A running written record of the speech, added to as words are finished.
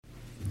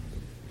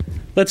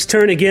Let's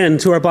turn again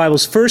to our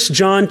Bibles. 1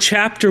 John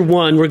chapter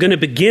 1. We're going to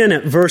begin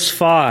at verse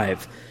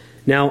 5.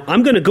 Now,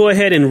 I'm going to go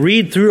ahead and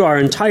read through our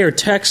entire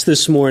text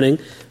this morning,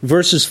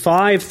 verses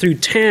 5 through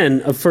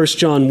 10 of 1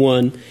 John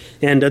 1.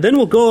 And then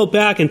we'll go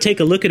back and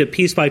take a look at it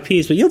piece by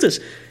piece. But you'll just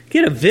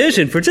get a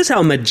vision for just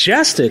how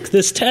majestic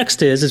this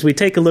text is as we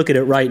take a look at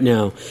it right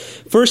now.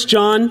 1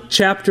 John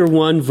chapter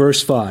 1,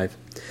 verse 5.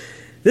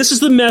 This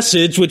is the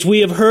message which we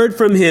have heard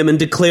from him and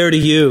declare to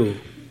you,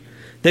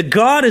 that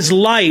God is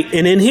light,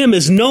 and in him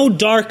is no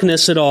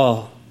darkness at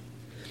all.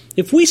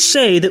 If we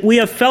say that we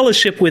have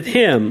fellowship with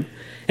him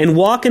and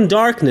walk in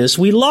darkness,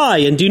 we lie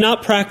and do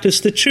not practice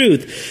the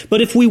truth.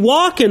 But if we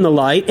walk in the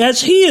light,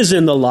 as he is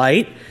in the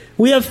light,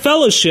 we have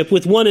fellowship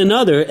with one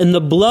another, and the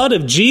blood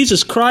of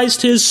Jesus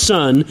Christ, his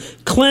Son,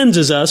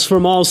 cleanses us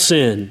from all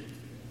sin.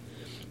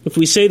 If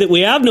we say that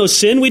we have no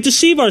sin, we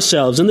deceive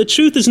ourselves, and the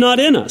truth is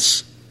not in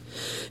us.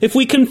 If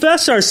we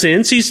confess our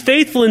sins, he's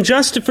faithful and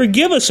just to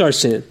forgive us our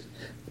sins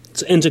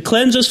and to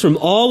cleanse us from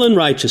all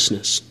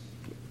unrighteousness.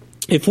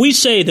 If we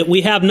say that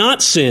we have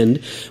not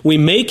sinned, we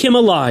make him a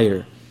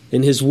liar,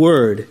 and his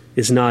word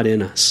is not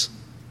in us.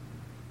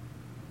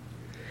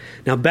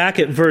 Now back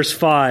at verse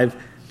 5,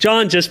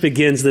 John just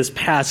begins this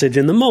passage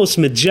in the most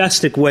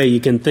majestic way you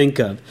can think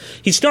of.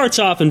 He starts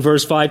off in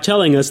verse 5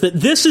 telling us that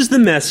this is the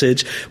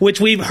message which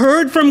we've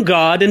heard from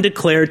God and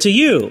declare to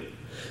you.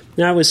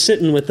 Now I was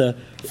sitting with a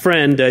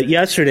friend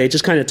yesterday,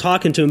 just kind of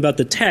talking to him about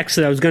the text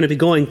that I was going to be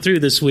going through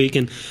this week,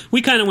 and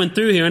we kind of went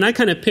through here, and I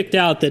kind of picked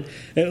out that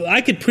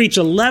I could preach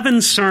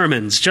 11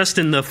 sermons just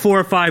in the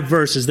 4 or 5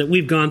 verses that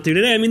we've gone through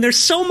today. I mean, there's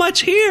so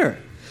much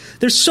here.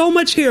 There's so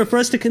much here for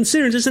us to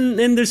consider,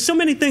 and there's so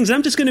many things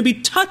I'm just going to be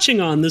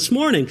touching on this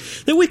morning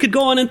that we could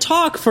go on and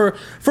talk for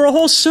a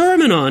whole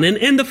sermon on.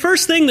 And the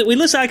first thing that we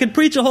listen, I could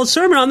preach a whole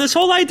sermon on this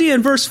whole idea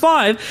in verse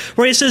 5,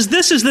 where he says,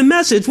 this is the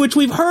message which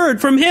we've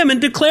heard from him and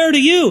declare to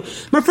you.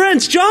 My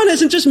friends, John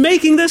isn't just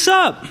making this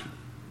up.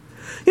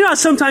 You know how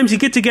sometimes you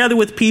get together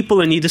with people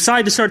and you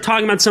decide to start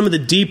talking about some of the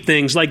deep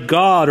things like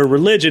God or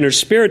religion or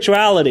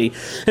spirituality.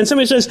 And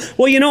somebody says,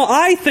 well, you know,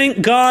 I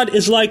think God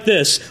is like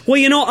this. Well,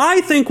 you know,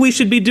 I think we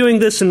should be doing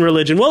this in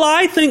religion. Well,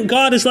 I think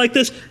God is like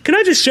this. Can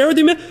I just share with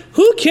you, man?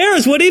 Who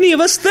cares what any of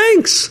us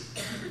thinks?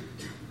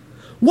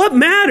 What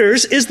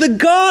matters is the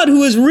God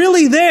who is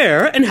really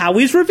there and how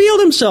he's revealed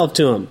himself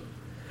to him.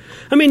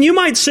 I mean, you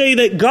might say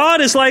that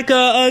God is like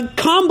a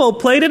combo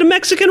plate at a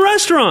Mexican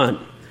restaurant.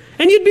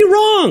 And you'd be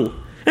wrong.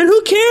 And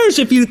who cares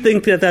if you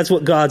think that that's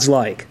what God's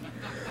like?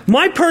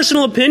 My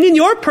personal opinion,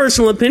 your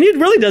personal opinion,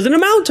 really doesn't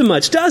amount to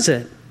much, does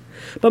it?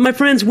 But my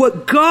friends,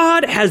 what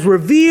God has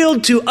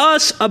revealed to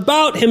us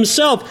about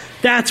himself,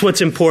 that's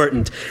what's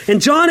important.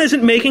 And John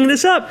isn't making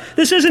this up.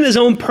 This isn't his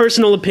own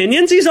personal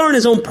opinions. These aren't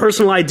his own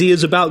personal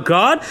ideas about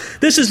God.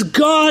 This is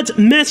God's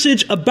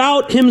message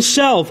about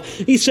himself.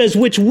 He says,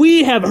 which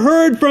we have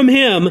heard from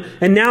him,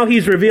 and now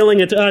he's revealing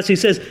it to us. He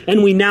says,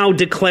 and we now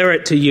declare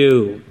it to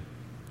you.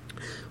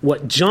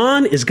 What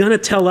John is going to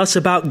tell us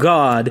about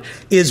God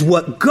is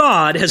what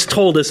God has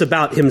told us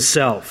about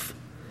himself.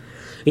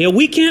 You know,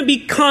 we can't be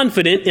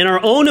confident in our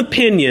own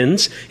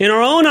opinions, in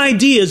our own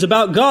ideas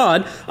about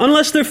God,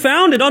 unless they're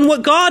founded on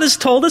what God has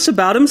told us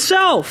about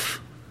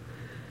himself.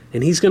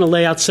 And he's going to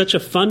lay out such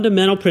a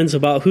fundamental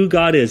principle about who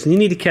God is. And you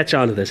need to catch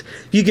on to this.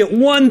 You get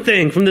one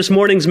thing from this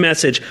morning's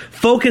message.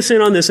 Focus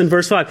in on this in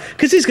verse 5.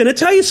 Because he's going to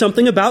tell you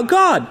something about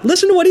God.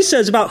 Listen to what he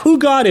says about who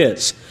God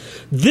is.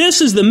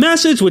 This is the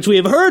message which we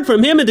have heard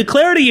from him and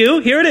declare to you,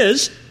 here it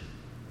is,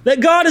 that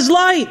God is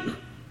light,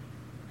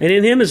 and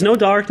in him is no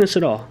darkness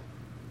at all.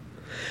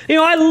 You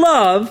know, I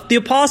love the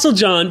Apostle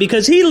John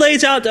because he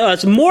lays out to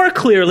us more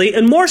clearly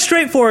and more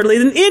straightforwardly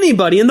than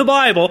anybody in the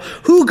Bible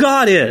who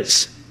God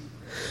is.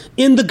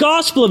 In the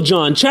Gospel of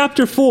John,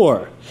 chapter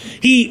 4,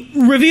 he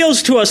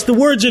reveals to us the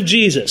words of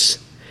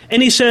Jesus,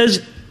 and he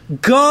says,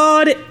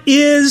 God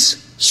is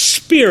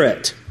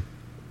spirit.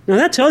 Now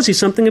that tells you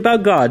something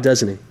about God,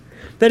 doesn't it?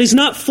 That he's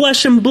not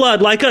flesh and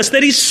blood like us,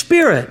 that he's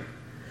spirit.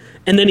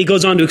 And then he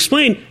goes on to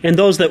explain, and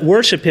those that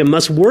worship him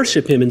must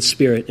worship him in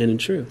spirit and in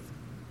truth.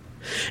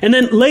 And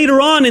then later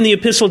on in the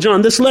Epistle of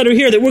John, this letter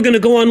here that we're going to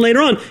go on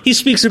later on, he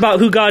speaks about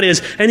who God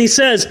is. And he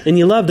says, and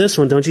you love this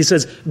one, don't you? He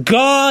says,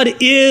 God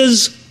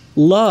is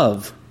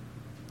love.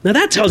 Now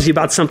that tells you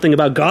about something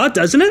about God,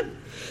 doesn't it?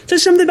 It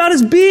says something about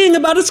his being,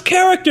 about his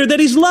character, that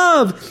he's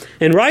love.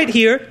 And right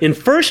here in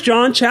 1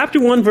 John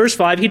chapter 1, verse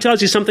 5, he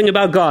tells you something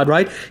about God,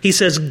 right? He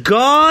says,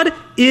 God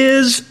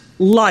is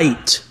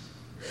light,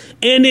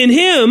 and in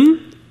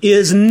him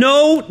is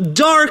no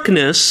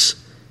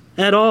darkness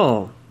at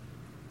all.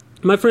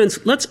 My friends,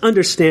 let's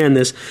understand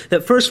this,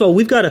 that first of all,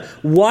 we've got to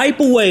wipe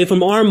away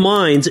from our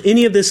minds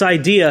any of this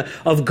idea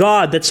of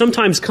God that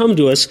sometimes come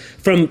to us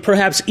from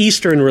perhaps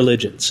Eastern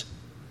religions.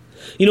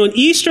 You know, in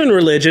Eastern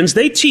religions,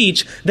 they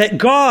teach that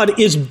God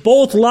is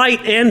both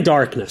light and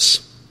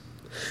darkness.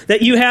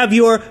 That you have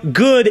your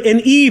good and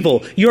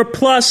evil, your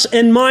plus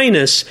and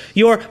minus,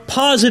 your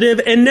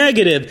positive and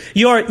negative,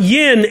 your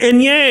yin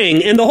and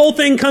yang, and the whole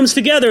thing comes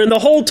together, and the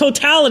whole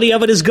totality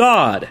of it is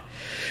God.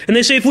 And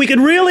they say if we could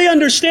really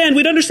understand,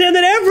 we'd understand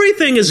that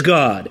everything is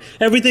God.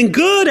 Everything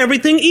good,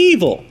 everything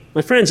evil.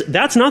 My friends,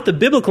 that's not the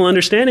biblical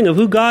understanding of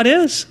who God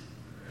is.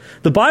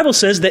 The Bible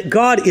says that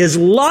God is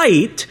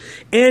light,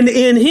 and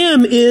in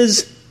him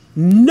is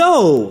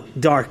no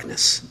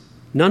darkness.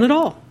 None at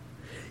all.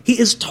 He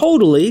is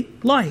totally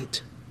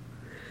light.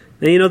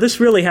 And this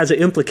really has an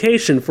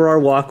implication for our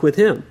walk with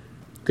him.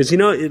 Because,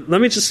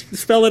 let me just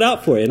spell it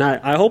out for you. And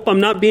I hope I'm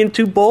not being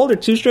too bold or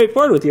too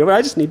straightforward with you, but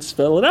I just need to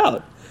spell it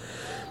out.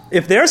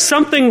 If there's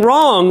something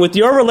wrong with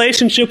your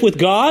relationship with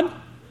God,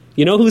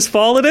 you know whose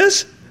fault it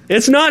is?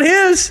 It's not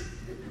his.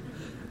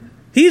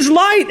 He's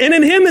light, and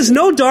in him is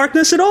no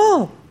darkness at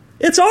all.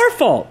 It's our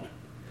fault.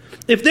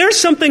 If there's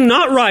something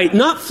not right,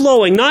 not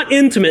flowing, not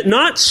intimate,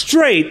 not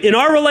straight in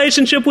our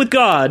relationship with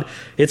God,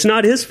 it's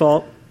not his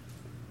fault.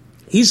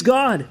 He's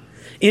God.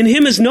 In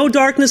him is no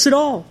darkness at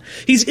all.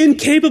 He's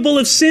incapable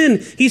of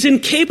sin. He's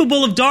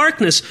incapable of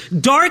darkness.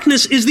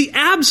 Darkness is the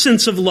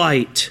absence of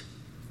light.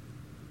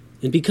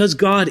 And because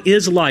God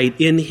is light,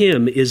 in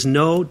him is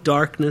no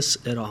darkness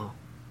at all.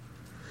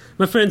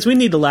 My friends, we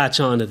need to latch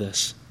on to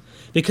this,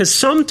 because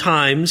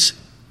sometimes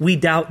we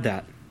doubt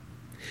that.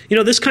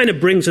 This kind of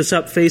brings us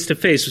up face to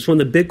face. It's one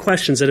of the big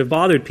questions that have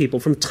bothered people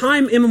from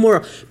time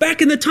immemorial.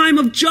 Back in the time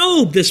of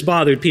Job, this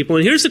bothered people.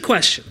 And here's the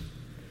question.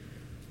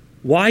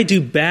 Why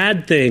do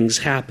bad things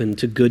happen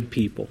to good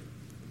people?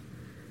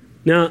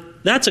 Now,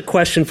 that's a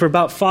question for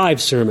about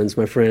 5 sermons,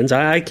 my friends.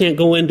 I can't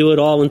go into it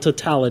all in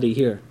totality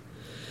here.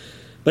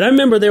 But I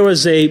remember there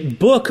was a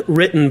book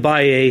written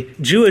by a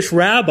Jewish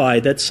rabbi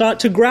that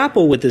sought to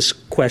grapple with this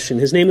question.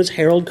 His name is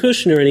Harold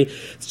Kushner, and he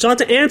sought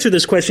to answer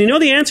this question. You know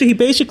the answer he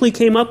basically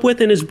came up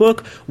with in his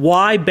book,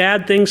 Why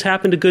Bad Things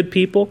Happen to Good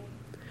People?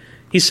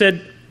 He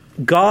said,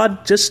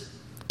 God just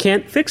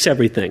can't fix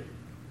everything.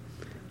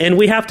 And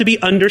we have to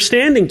be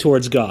understanding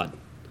towards God.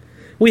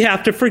 We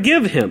have to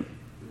forgive him.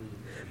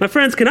 My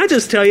friends, can I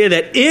just tell you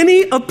that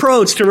any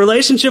approach to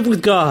relationship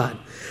with God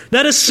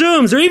that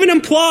assumes or even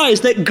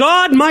implies that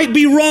God might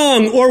be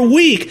wrong or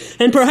weak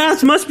and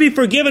perhaps must be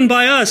forgiven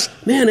by us,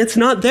 man, it's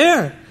not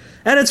there.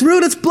 At its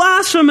root, it's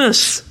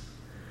blasphemous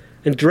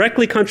and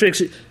directly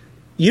contradicts.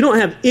 You don't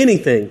have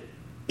anything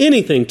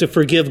to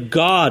forgive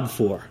God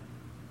for.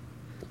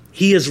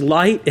 He is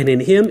light, and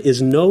in him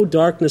is no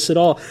darkness at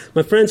all.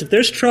 My friends, if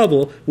there's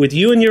trouble with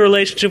you and your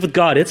relationship with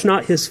God, it's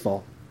not his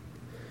fault.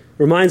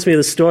 Reminds me of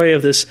the story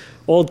of this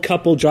old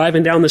couple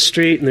driving down the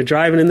street, and they're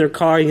driving in their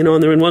car, and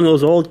they're in one of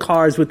those old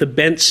cars with the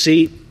bent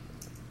seat.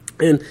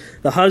 And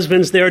the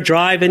husband's there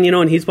driving,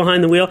 and he's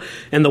behind the wheel.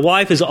 And the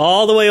wife is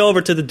all the way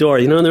over to the door,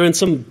 and they're in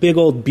some big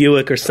old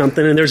Buick or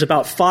something, and there's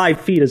about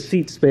 5 feet of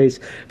seat space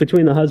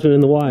between the husband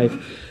and the wife.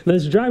 And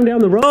as they're driving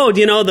down the road,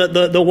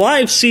 the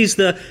wife sees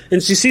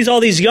and she sees all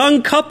these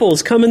young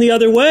couples coming the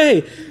other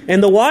way.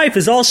 And the wife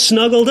is all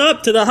snuggled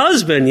up to the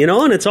husband,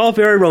 and it's all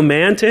very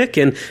romantic.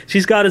 And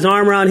she's got his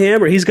arm around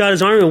him, or he's got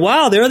his arm, and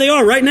wow, there they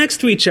are right next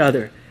to each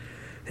other.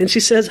 And she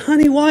says,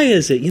 honey, why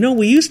is it?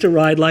 We used to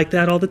ride like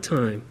that all the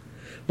time.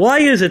 Why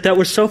is it that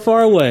we're so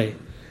far away?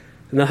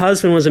 And the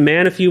husband was a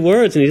man of few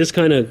words, and he just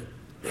kind of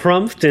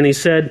frumped, and he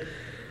said,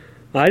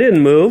 I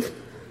didn't move.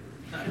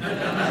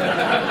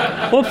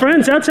 Well,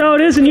 friends, that's how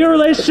it is in your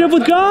relationship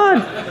with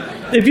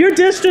God. If you're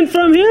distant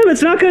from him,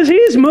 it's not because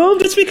he's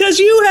moved, it's because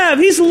you have.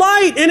 He's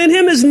light, and in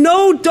him is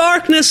no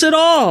darkness at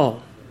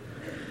all.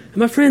 And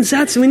my friends,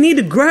 we need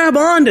to grab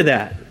onto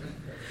that.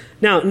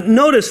 Now,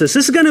 notice this.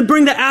 This is going to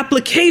bring the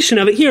application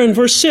of it here in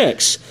verse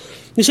 6.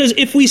 He says,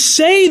 if we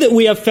say that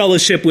we have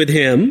fellowship with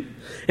him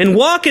and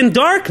walk in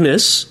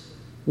darkness,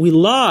 we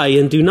lie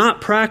and do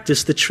not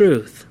practice the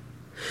truth.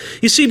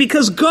 You see,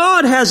 because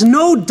God has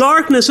no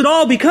darkness at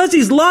all, because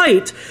he's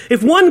light,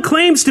 if one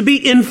claims to be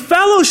in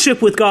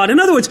fellowship with God, in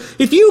other words,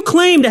 if you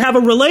claim to have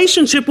a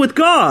relationship with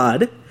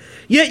God,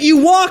 yet you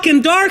walk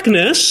in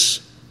darkness,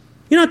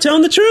 you're not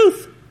telling the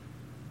truth.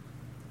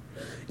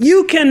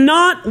 You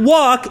cannot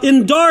walk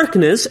in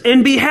darkness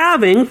and be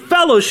having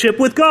fellowship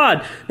with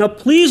God. Now,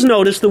 please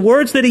notice the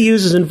words that he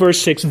uses in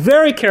verse 6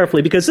 very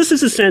carefully, because this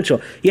is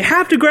essential. You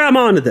have to grab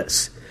onto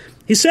this.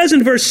 He says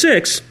in verse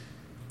 6,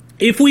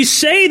 if we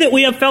say that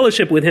we have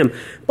fellowship with him.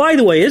 By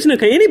the way, isn't it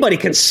okay? Anybody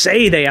can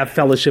say they have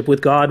fellowship with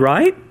God,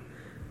 right?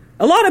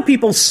 A lot of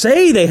people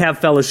say they have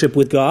fellowship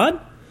with God.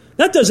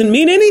 That doesn't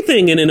mean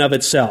anything in and of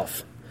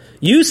itself.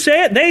 You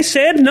say it, they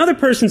say it, another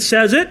person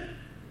says it.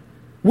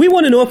 We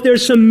want to know if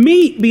there's some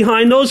meat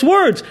behind those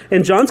words.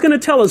 And John's going to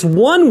tell us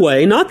one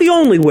way, not the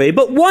only way,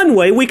 but one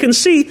way we can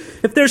see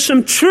if there's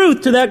some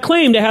truth to that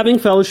claim to having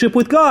fellowship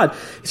with God.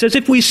 He says,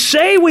 if we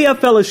say we have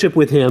fellowship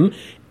with him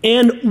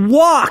and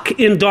walk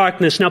in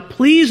darkness. Now,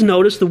 please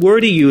notice the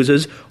word he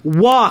uses,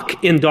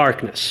 walk in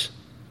darkness.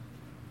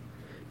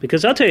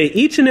 Because I'll tell you,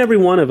 each and every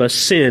one of us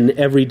sin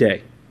every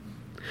day.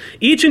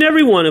 Each and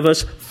every one of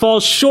us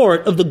falls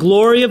short of the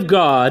glory of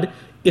God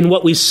in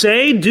what we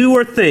say, do,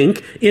 or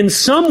think in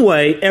some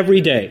way every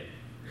day.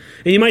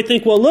 And you might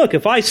think, well, look,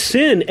 if I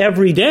sin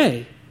every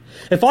day,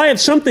 if I have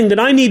something that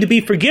I need to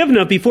be forgiven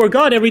of before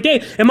God every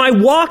day, am I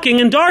walking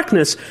in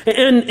darkness?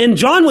 And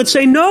John would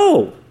say,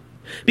 no.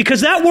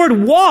 Because that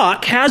word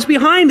walk has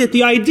behind it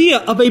the idea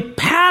of a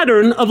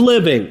pattern of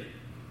living,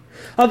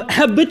 of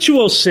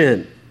habitual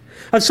sin,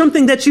 of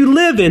something that you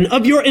live in,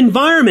 of your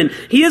environment.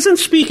 He isn't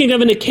speaking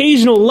of an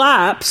occasional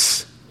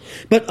lapse,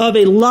 but of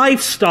a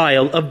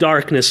lifestyle of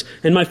darkness.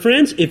 And my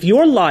friends, if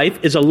your life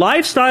is a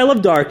lifestyle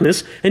of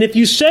darkness, and if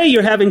you say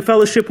you're having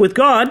fellowship with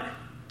God,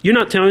 you're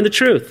not telling the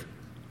truth.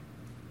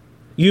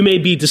 You may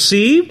be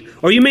deceived,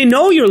 or you may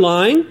know you're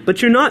lying,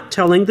 but you're not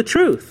telling the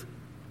truth.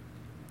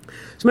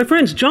 So my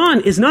friends,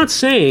 John is not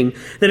saying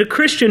that a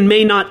Christian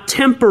may not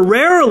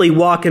temporarily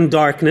walk in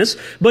darkness,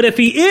 but if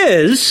he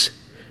is,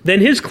 then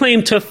his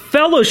claim to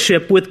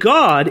fellowship with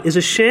God is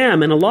a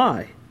sham and a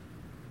lie.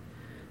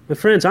 My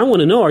friends, I want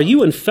to know, are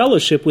you in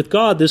fellowship with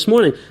God this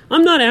morning?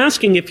 I'm not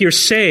asking if you're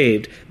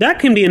saved. That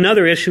can be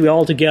another issue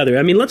altogether.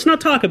 I mean, let's not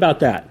talk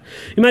about that.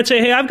 You might say,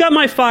 hey, I've got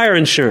my fire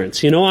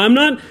insurance. I'm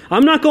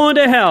not going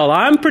to hell.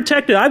 I'm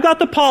protected. I've got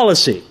the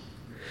policy.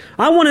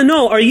 I want to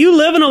know, are you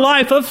living a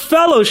life of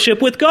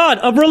fellowship with God,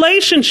 of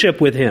relationship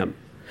with Him?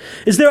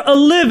 Is there a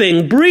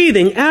living,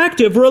 breathing,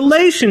 active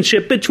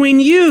relationship between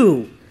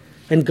you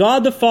and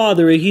God the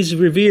Father He's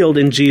revealed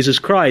in Jesus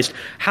Christ?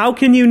 How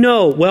can you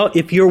know? Well,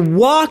 if you're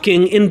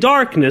walking in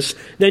darkness,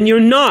 then you're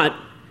not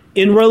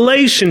in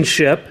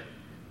relationship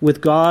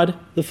with God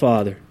the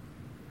Father.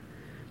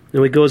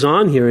 Now he goes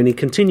on here and he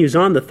continues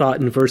on the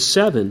thought in verse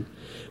 7,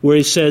 where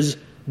he says,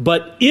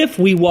 but if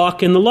we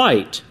walk in the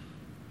light,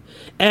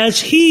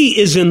 as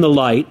He is in the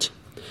light,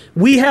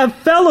 we have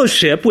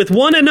fellowship with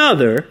one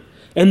another,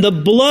 and the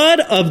blood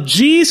of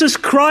Jesus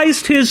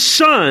Christ, His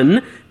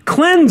Son,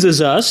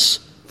 cleanses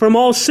us from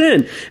all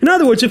sin. In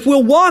other words, if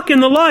we'll walk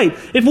in the light,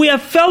 if we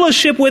have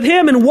fellowship with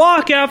Him and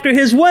walk after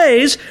His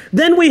ways,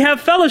 then we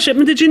have fellowship.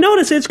 And did you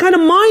notice it's kind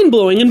of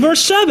mind-blowing in verse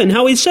 7,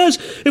 how he says,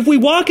 if we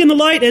walk in the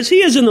light as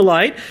He is in the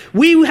light,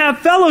 we have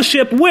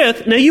fellowship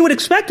with, now you would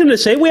expect him to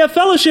say, we have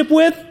fellowship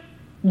with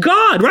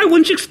God, right?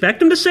 Wouldn't you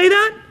expect him to say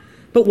that?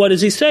 But what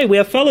does he say? We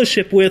have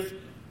fellowship with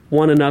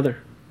one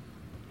another.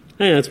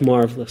 And that's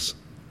marvelous.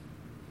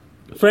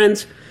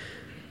 Friends,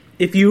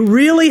 if you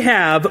really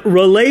have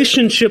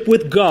relationship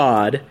with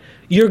God,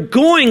 you're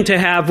going to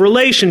have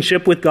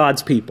relationship with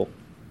God's people.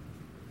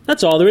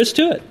 That's all there is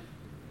to it.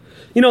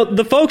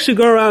 The folks who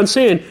go around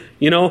saying,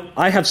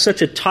 I have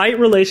such a tight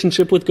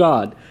relationship with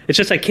God. It's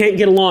just I can't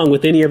get along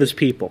with any of His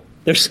people.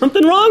 There's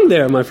something wrong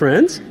there, my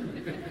friends.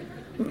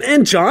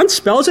 And John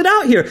spells it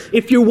out here.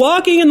 If you're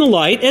walking in the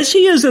light, as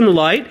He is in the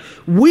light,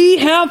 we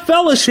have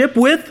fellowship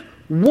with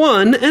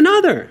one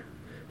another.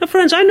 Now,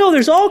 friends, I know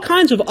there's all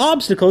kinds of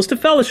obstacles to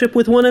fellowship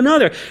with one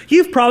another.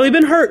 You've probably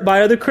been hurt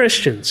by other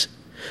Christians.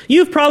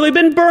 You've probably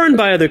been burned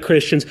by other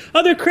Christians.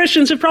 Other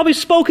Christians have probably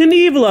spoken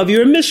evil of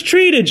you or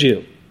mistreated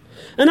you.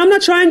 And I'm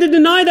not trying to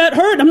deny that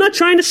hurt. I'm not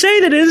trying to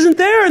say that it isn't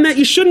there and that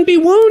you shouldn't be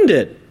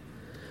wounded.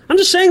 I'm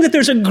just saying that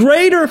there's a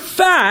greater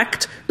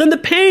fact than the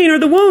pain or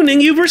the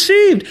wounding you've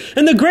received.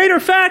 And the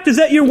greater fact is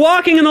that you're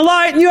walking in the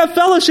light and you have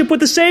fellowship with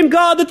the same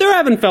God that they're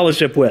having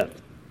fellowship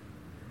with.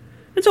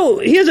 And so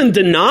he isn't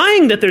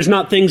denying that there's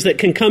not things that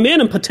can come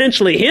in and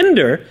potentially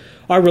hinder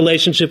our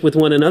relationship with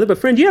one another. But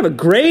friend, you have a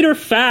greater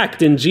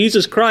fact in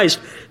Jesus Christ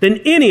than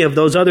any of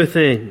those other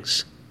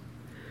things.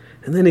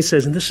 And then he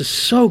says, and this is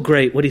so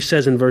great what he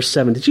says in verse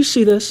 7. Did you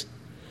see this?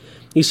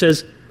 He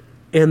says,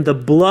 and the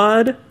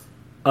blood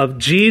of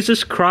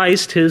Jesus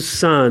Christ, His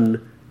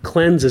Son,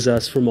 cleanses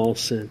us from all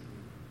sin.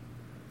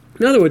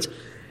 In other words,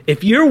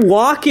 if you're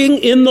walking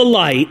in the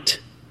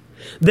light,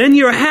 then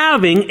you're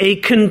having a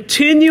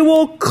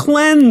continual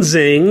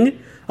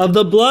cleansing of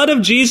the blood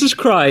of Jesus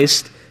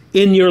Christ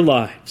in your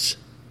lives.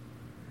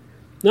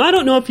 Now, I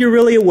don't know if you're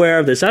really aware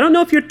of this. I don't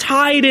know if you're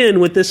tied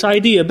in with this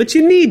idea, but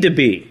you need to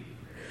be.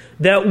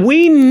 That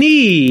we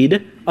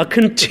need a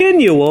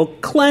continual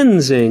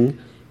cleansing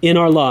in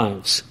our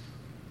lives.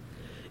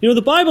 The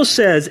Bible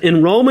says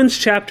in Romans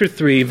chapter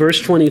 3,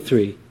 verse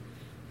 23,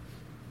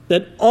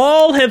 that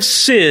all have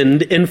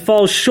sinned and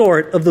fall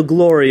short of the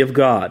glory of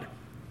God.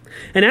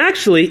 And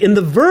actually, in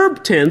the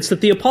verb tense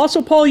that the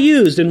Apostle Paul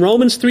used in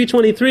Romans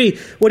 3:23,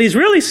 what he's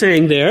really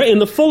saying there, in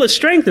the fullest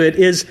strength of it,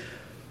 is,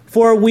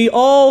 for we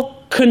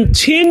all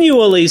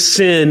continually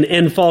sin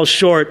and fall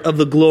short of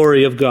the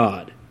glory of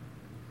God.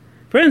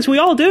 Friends, we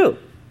all do.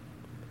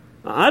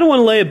 I don't want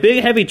to lay a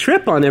big, heavy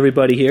trip on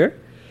everybody here,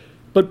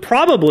 but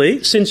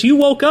probably, since you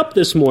woke up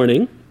this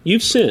morning,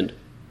 you've sinned.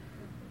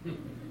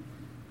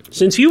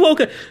 Since you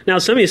woke up... Now,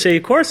 some of you say,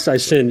 of course I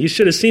sinned. You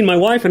should have seen my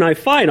wife and I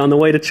fight on the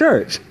way to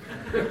church.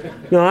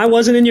 No, I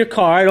wasn't in your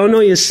car. I don't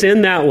know you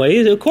sinned that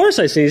way. Of course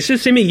I sinned. You should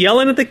have seen me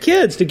yelling at the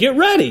kids to get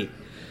ready.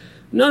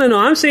 No.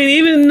 I'm saying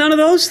even none of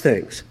those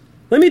things.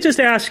 Let me just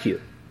ask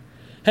you,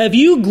 have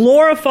you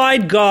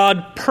glorified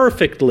God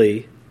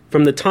perfectly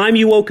from the time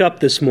you woke up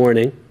this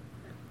morning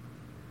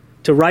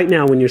to right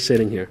now when you're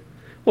sitting here?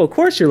 Well, of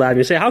course you're laughing.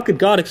 You say, how could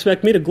God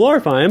expect me to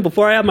glorify Him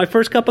before I have my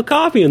first cup of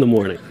coffee in the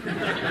morning?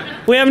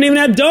 We haven't even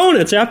had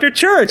donuts after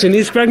church, and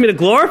you expect me to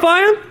glorify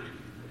Him?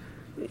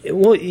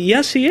 Well,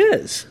 yes, He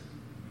is.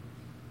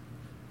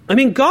 I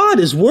mean, God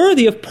is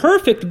worthy of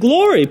perfect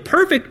glory,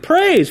 perfect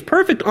praise,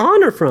 perfect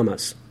honor from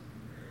us.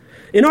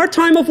 In our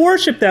time of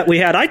worship that we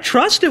had, I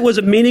trust it was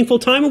a meaningful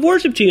time of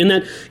worship to you, and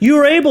that you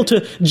were able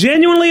to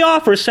genuinely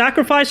offer a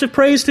sacrifice of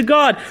praise to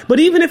God. But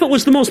even if it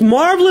was the most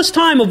marvelous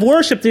time of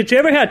worship that you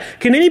ever had,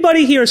 can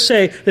anybody here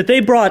say that they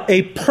brought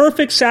a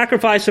perfect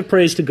sacrifice of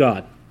praise to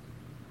God?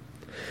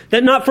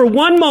 That not for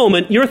one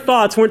moment your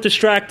thoughts weren't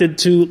distracted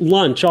to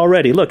lunch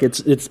already. Look,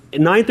 it's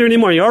 9:30 in the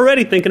morning. You're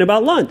already thinking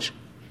about lunch.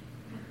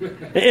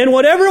 And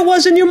whatever it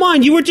was in your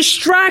mind, you were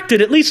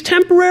distracted, at least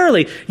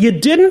temporarily. You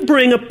didn't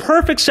bring a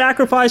perfect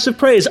sacrifice of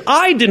praise.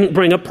 I didn't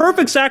bring a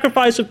perfect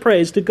sacrifice of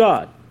praise to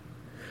God.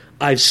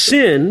 I've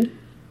sinned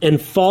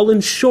and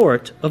fallen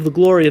short of the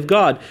glory of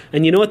God.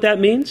 And you know what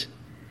that means?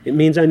 It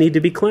means I need to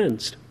be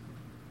cleansed.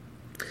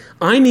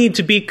 I need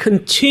to be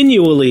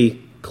continually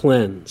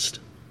cleansed.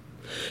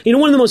 You know,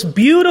 one of the most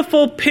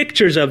beautiful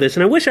pictures of this,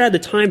 and I wish I had the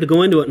time to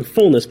go into it in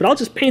fullness, but I'll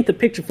just paint the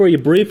picture for you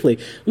briefly.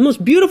 One of the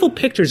most beautiful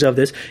pictures of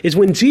this is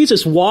when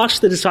Jesus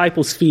washed the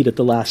disciples' feet at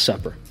the Last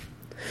Supper.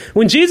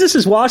 When Jesus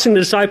is washing the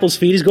disciples'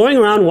 feet, he's going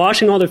around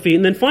washing all their feet,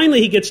 and then finally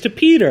he gets to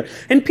Peter.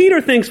 And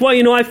Peter thinks, well,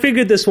 you know, I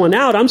figured this one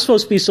out. I'm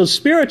supposed to be so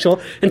spiritual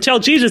and tell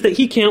Jesus that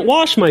he can't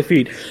wash my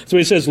feet. So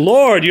he says,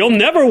 Lord, you'll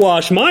never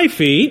wash my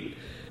feet.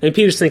 And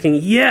Peter's thinking,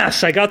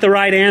 yes, I got the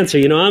right answer.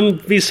 You know, I'm going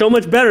to be so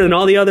much better than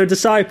all the other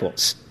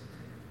disciples.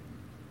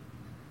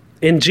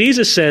 And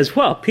Jesus says,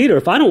 well, Peter,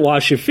 if I don't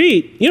wash your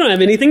feet, you don't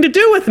have anything to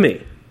do with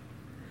me.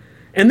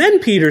 And then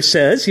Peter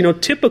says, you know,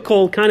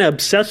 typical kind of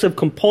obsessive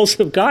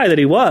compulsive guy that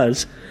he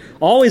was,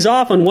 always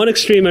off on one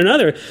extreme or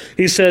another,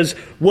 he says,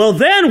 well,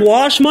 then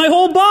wash my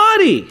whole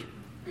body.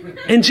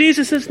 And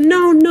Jesus says,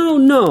 no, no,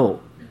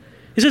 no.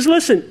 He says,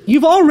 listen,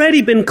 you've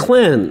already been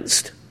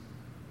cleansed.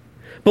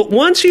 But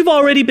once you've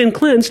already been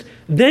cleansed,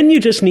 then you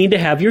just need to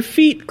have your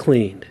feet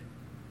cleaned.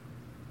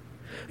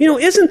 You know,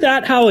 isn't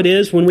that how it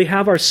is when we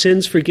have our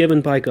sins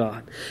forgiven by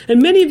God?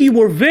 And many of you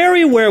were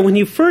very aware when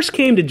you first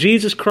came to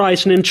Jesus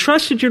Christ and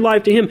entrusted your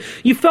life to Him,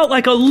 you felt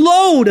like a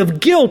load of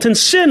guilt and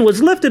sin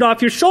was lifted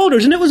off your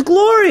shoulders, and it was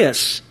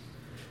glorious.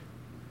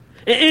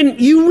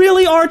 And you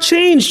really are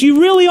changed. You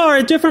really are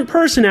a different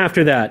person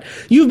after that.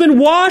 You've been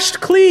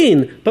washed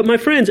clean. But my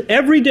friends,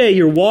 every day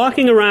you're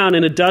walking around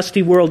in a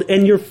dusty world,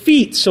 and your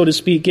feet, so to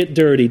speak, get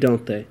dirty,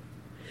 don't they?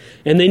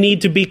 And they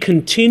need to be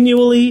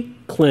continually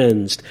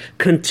cleansed,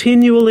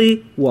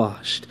 continually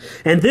washed.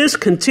 And this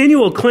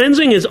continual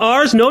cleansing is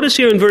ours, notice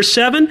here in verse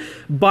 7,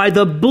 by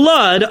the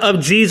blood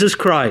of Jesus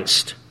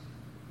Christ.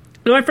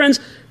 Now, my friends,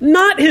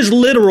 not His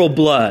literal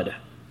blood.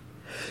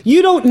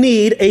 You don't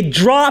need a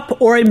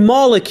drop or a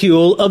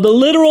molecule of the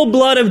literal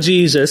blood of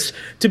Jesus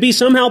to be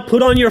somehow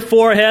put on your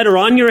forehead or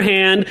on your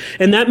hand,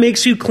 and that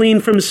makes you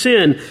clean from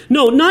sin.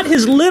 No, not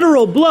His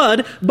literal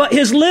blood, but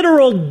His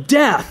literal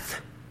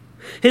death.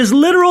 His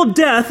literal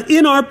death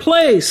in our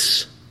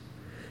place.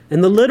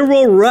 And the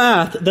literal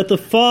wrath that the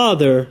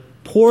Father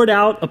poured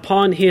out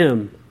upon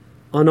Him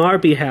on our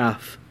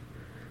behalf.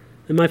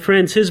 And my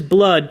friends, His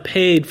blood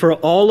paid for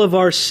all of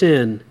our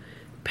sin,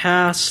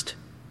 past,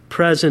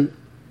 present,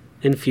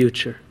 and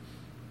future.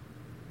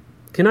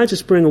 Can I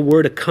just bring a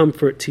word of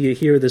comfort to you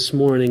here this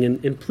morning?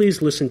 And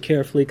please listen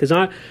carefully, because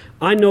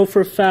I know for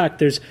a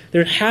fact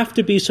there have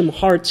to be some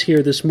hearts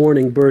here this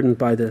morning burdened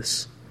by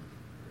this.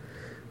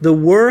 The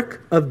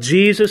work of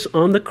Jesus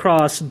on the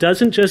cross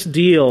doesn't just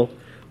deal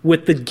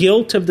with the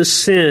guilt of the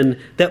sin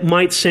that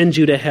might send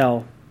you to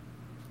hell.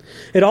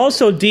 It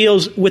also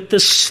deals with the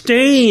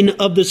stain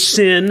of the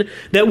sin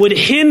that would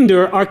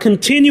hinder our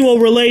continual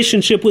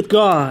relationship with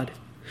God.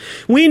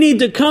 We need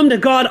to come to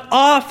God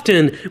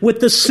often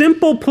with the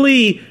simple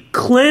plea,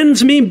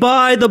 cleanse me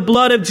by the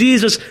blood of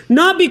Jesus,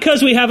 not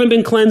because we haven't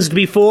been cleansed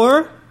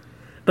before,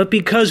 but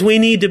because we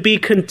need to be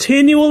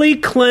continually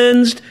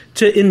cleansed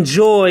to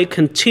enjoy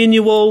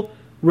continual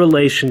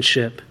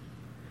relationship.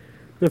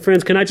 Now,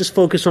 friends, can I just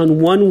focus on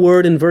one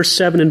word in verse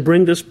 7 and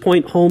bring this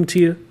point home to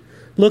you?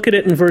 Look at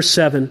it in verse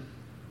 7.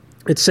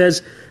 It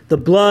says, the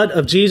blood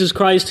of Jesus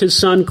Christ, His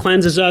Son,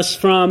 cleanses us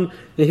from,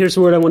 and here's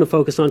the word I want to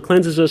focus on,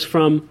 cleanses us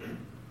from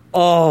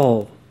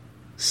all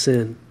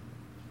sin.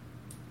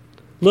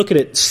 Look at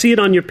it. See it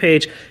on your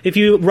page. If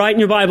you write in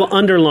your Bible,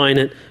 underline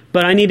it.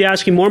 But I need to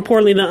ask you, more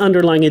importantly than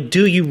underlining it,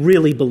 do you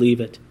really believe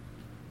it?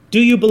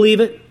 Do you believe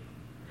it?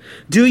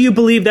 Do you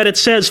believe that it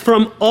says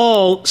from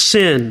all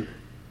sin?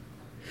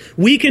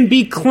 We can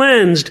be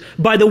cleansed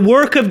by the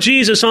work of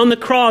Jesus on the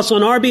cross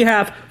on our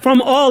behalf from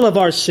all of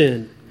our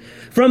sin.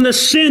 From the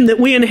sin that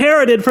we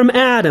inherited from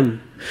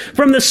Adam.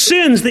 From the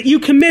sins that you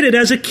committed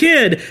as a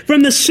kid.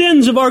 From the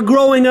sins of our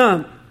growing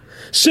up.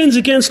 Sins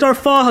against our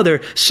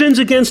father. Sins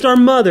against our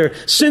mother.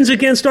 Sins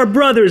against our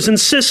brothers and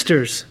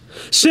sisters.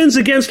 Sins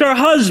against our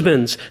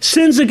husbands.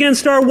 Sins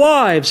against our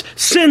wives.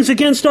 Sins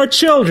against our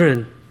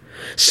children.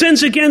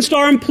 Sins against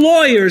our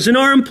employers and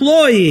our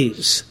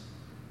employees.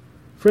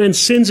 Friends,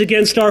 sins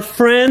against our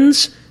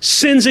friends,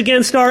 sins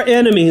against our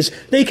enemies,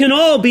 they can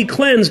all be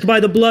cleansed by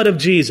the blood of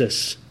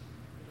Jesus.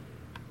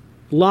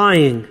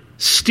 Lying,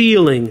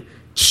 stealing,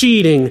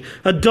 cheating,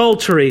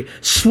 adultery,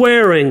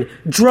 swearing,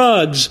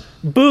 drugs,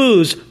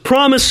 booze,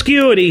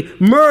 promiscuity,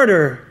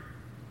 murder,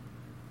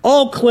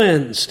 all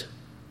cleansed.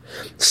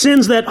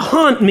 Sins that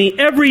haunt me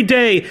every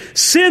day.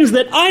 Sins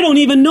that I don't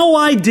even know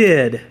I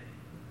did.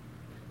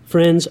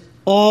 Friends,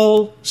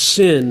 all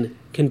sin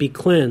can be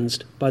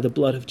cleansed by the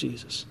blood of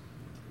Jesus.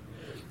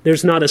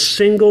 There's not a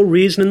single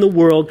reason in the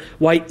world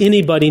why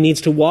anybody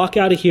needs to walk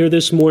out of here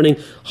this morning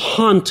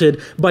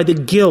haunted by the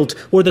guilt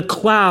or the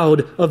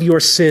cloud of your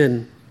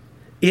sin.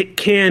 It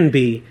can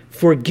be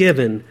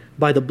forgiven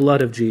by the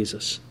blood of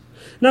Jesus.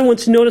 Now I want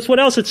to notice what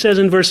else it says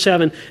in verse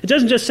 7. It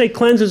doesn't just say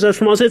cleanses us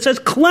from all sin. It says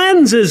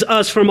cleanses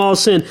us from all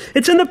sin.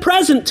 It's in the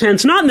present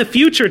tense, not in the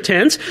future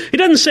tense. It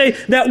doesn't say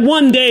that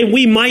one day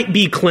we might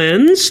be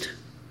cleansed.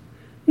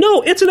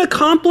 No, it's an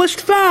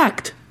accomplished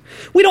fact.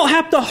 We don't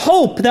have to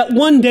hope that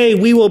one day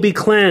we will be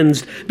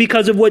cleansed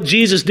because of what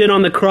Jesus did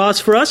on the cross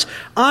for us.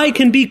 I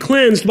can be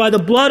cleansed by the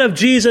blood of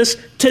Jesus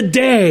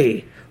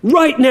today.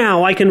 Right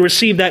now I can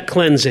receive that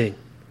cleansing.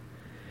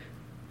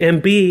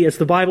 And be, as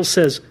the Bible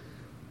says,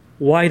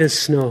 white as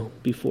snow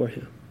before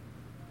Him.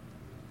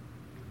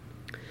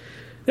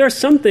 There are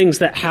some things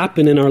that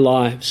happen in our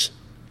lives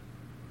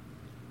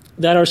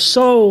that are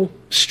so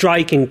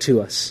striking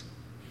to us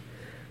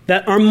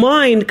that our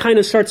mind kind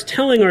of starts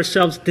telling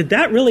ourselves, did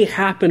that really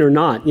happen or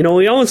not? You know,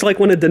 we always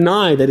want to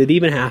deny that it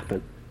even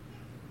happened.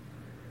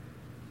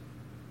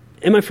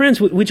 And my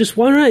friends, we just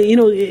wonder,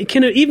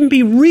 can it even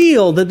be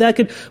real that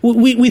could,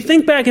 we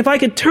think back, if I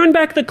could turn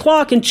back the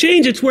clock and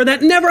change it to where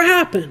that never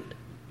happened.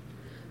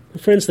 My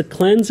friends, the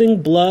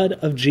cleansing blood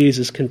of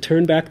Jesus can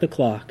turn back the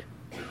clock,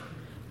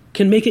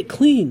 can make it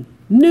clean,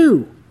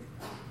 new,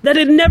 that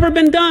had never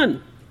been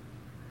done.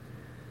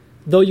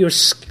 Though your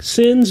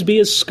sins be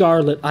as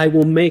scarlet, I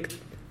will make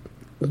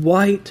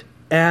white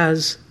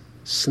as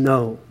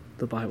snow,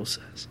 the Bible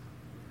says.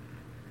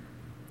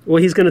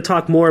 Well, he's going to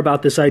talk more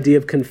about this idea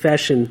of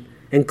confession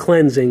and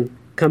cleansing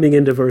coming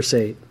into verse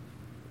 8.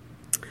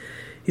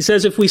 He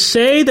says, if we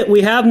say that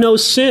we have no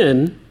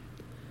sin,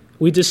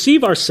 we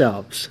deceive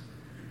ourselves,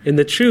 and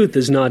the truth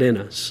is not in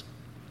us.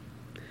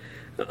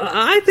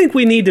 I think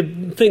we need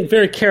to think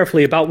very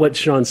carefully about what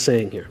John's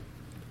saying here.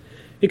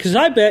 Because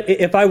I bet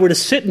if I were to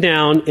sit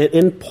down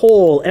and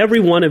poll every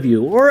one of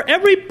you, or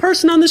every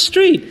person on the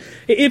street,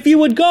 if you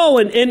would go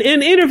and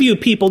interview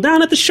people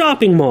down at the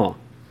shopping mall,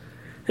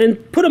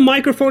 and put a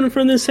microphone in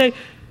front of them and say,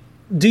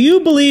 do you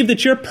believe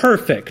that you're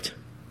perfect?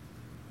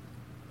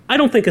 I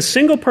don't think a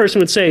single person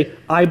would say,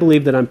 I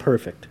believe that I'm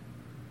perfect.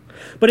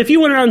 But if you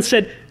went around and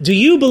said, do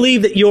you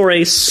believe that you're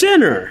a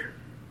sinner?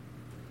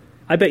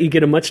 I bet you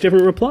get a much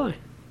different reply.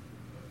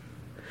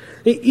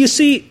 You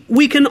see,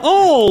 we can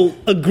all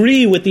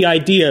agree with the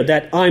idea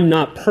that I'm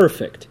not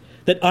perfect,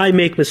 that I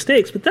make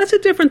mistakes, but that's a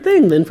different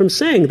thing than from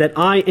saying that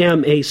I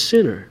am a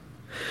sinner.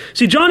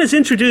 See, John has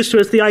introduced to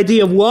us the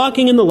idea of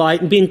walking in the light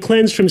and being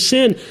cleansed from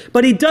sin,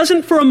 but he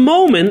doesn't for a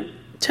moment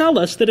tell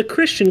us that a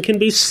Christian can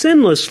be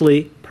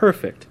sinlessly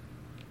perfect.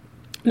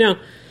 Now,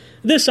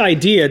 this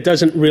idea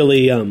doesn't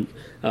really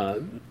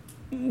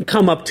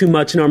come up too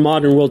much in our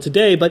modern world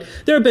today, but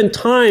there have been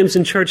times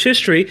in church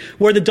history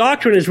where the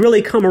doctrine has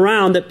really come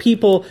around that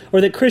people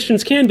or that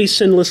Christians can be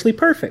sinlessly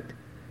perfect.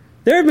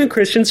 There have been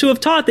Christians who have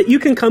taught that you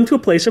can come to a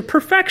place of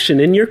perfection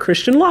in your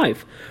Christian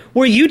life,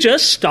 where you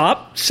just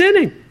stop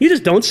sinning. You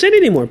just don't sin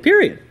anymore,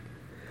 period.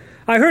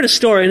 I heard a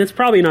story, and it's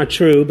probably not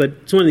true, but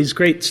it's one of these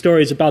great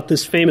stories about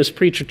this famous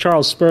preacher,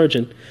 Charles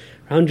Spurgeon,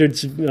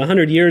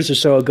 100 years or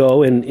so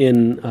ago in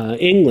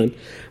England,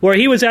 where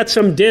he was at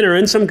some dinner,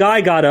 and some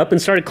guy got up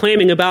and started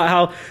claiming about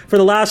how for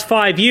the last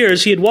 5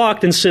 years he had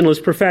walked in sinless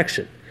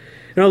perfection.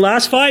 In the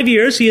last 5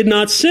 years he had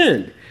not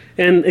sinned.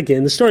 And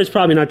again, the story is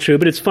probably not true,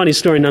 but it's a funny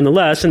story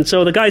nonetheless. And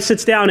so the guy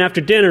sits down after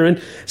dinner, and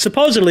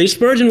supposedly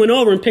Spurgeon went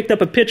over and picked up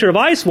a pitcher of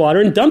ice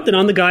water and dumped it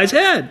on the guy's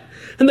head.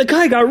 And the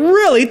guy got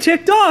really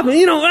ticked off. And,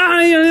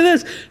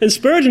 this. And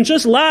Spurgeon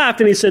just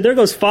laughed, and he said, there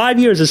goes 5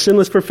 years of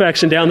sinless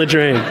perfection down the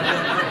drain.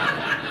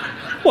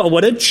 Well,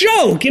 what a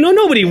joke.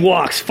 Nobody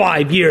walks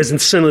 5 years in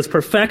sinless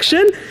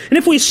perfection. And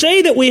if we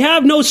say that we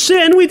have no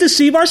sin, we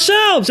deceive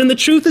ourselves, and the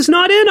truth is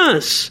not in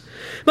us.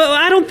 But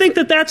I don't think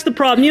that that's the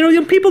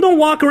problem. People don't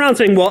walk around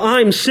saying, well,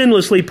 I'm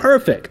sinlessly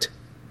perfect.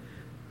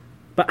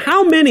 But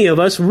how many of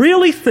us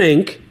really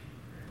think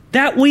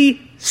that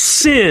we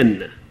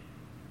sin?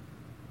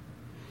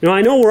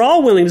 I know we're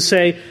all willing to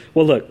say,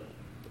 well, look,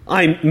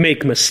 I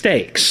make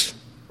mistakes.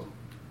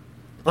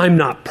 I'm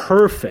not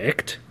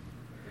perfect.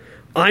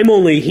 I'm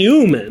only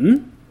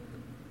human.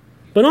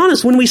 But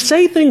honest, when we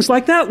say things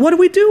like that, what are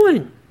we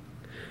doing?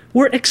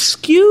 We're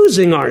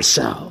excusing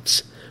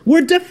ourselves.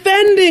 We're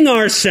defending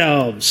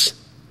ourselves.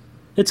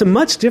 It's a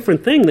much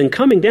different thing than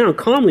coming down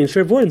calmly and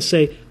straightforward and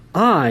say,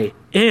 I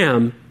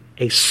am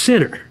a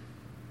sinner.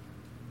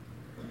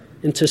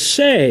 And to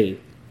say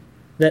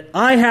that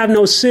I have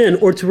no sin,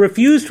 or to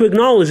refuse to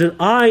acknowledge that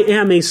I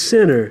am a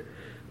sinner,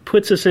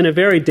 puts us in a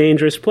very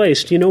dangerous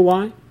place. Do you know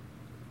why?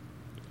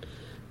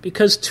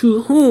 Because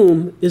to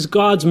whom is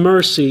God's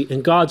mercy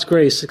and God's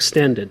grace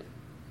extended?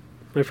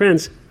 My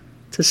friends,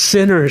 to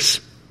sinners.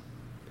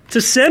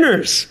 To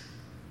sinners.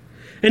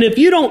 And if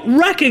you don't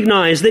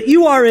recognize that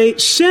you are a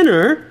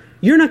sinner,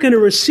 you're not going to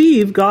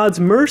receive God's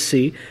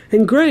mercy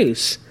and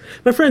grace.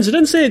 My friends, it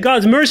doesn't say that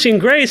God's mercy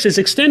and grace is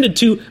extended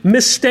to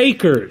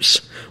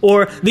mistakers,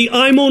 or the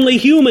I'm only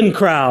human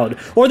crowd,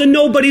 or the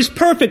nobody's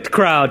perfect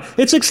crowd.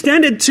 It's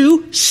extended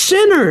to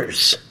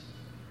sinners.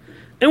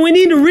 And we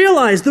need to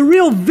realize the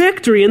real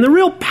victory and the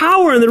real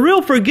power and the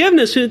real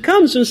forgiveness that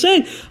comes from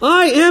saying,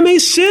 I am a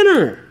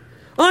sinner.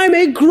 I'm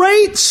a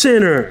great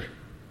sinner.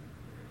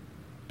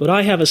 But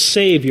I have a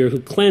Savior who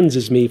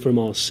cleanses me from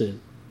all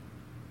sin.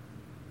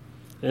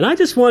 And I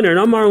just wonder, and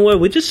I'm Martin Wood,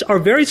 we just are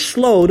very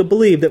slow to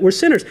believe that we're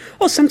sinners.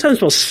 Well,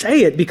 sometimes we'll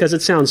say it because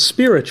it sounds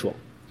spiritual.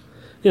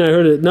 I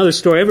heard another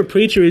story. I have a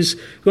preacher who's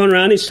going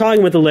around, he's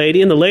talking with a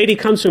lady, and the lady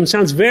comes to him,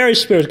 sounds very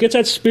spiritual, gets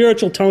that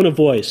spiritual tone of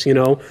voice,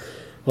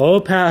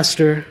 Oh,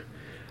 pastor,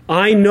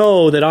 I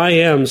know that I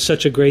am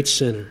such a great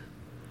sinner.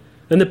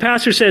 And the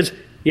pastor says,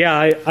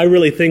 yeah, I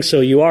really think so.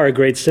 You are a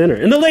great sinner.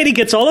 And the lady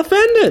gets all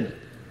offended.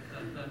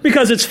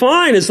 Because it's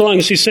fine as long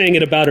as she's saying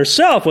it about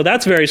herself. Well,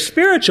 that's very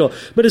spiritual.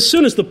 But as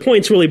soon as the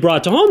point's really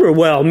brought to home,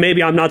 well,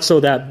 maybe I'm not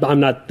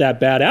that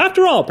bad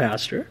after all,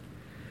 pastor.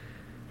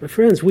 My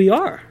friends, we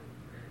are.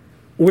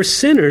 We're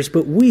sinners,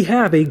 but we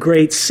have a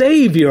great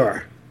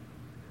Savior.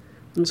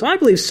 And so I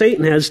believe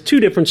Satan has two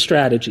different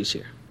strategies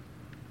here.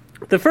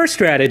 The first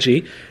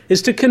strategy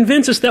is to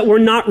convince us that we're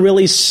not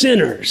really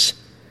sinners,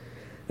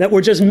 that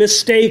we're just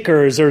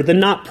mistakers or the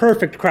not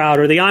perfect crowd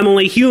or the I'm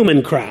only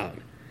human crowd.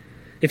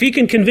 If he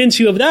can convince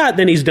you of that,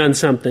 then he's done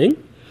something.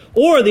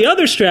 Or the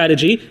other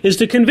strategy is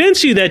to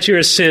convince you that you're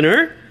a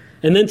sinner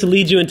and then to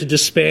lead you into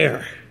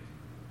despair.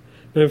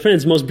 My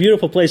friends, the most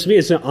beautiful place to be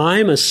is that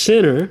I'm a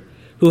sinner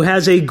who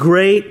has a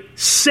great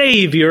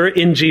Savior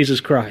in Jesus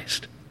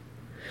Christ.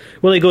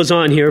 Well, he goes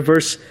on here,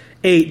 verse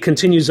 8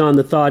 continues on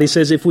the thought. He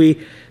says, if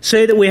we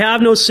say that we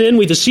have no sin,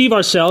 we deceive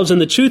ourselves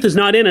and the truth is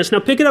not in us. Now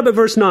pick it up at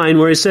verse 9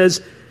 where he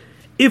says,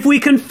 if we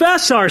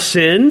confess our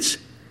sins,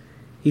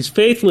 he's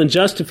faithful and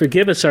just to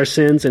forgive us our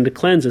sins and to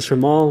cleanse us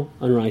from all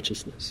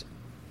unrighteousness.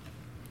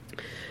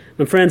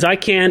 My friends, I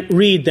can't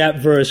read that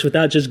verse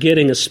without just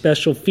getting a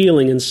special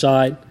feeling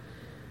inside.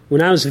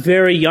 When I was a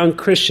very young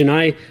Christian,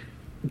 I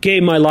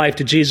gave my life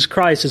to Jesus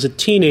Christ as a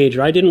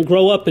teenager. I didn't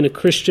grow up in a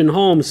Christian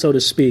home, so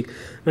to speak.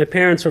 My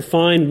parents are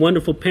fine,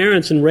 wonderful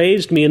parents and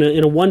raised me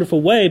in a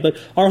wonderful way, but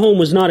our home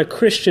was not a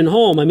Christian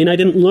home. I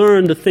didn't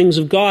learn the things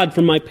of God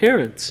from my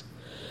parents.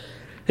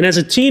 And as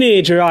a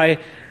teenager, I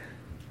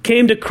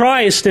came to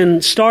Christ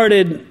and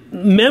started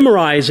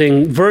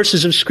memorizing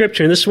verses of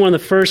Scripture. And this is one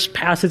of the first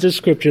passages of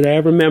Scripture that I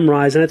ever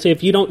memorized. And I'd say,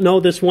 if you don't know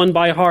this one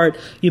by heart,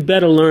 you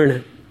better learn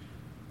it.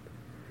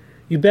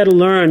 You better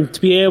learn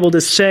to be able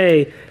to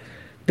say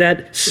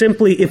that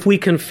simply if we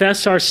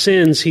confess our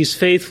sins, he's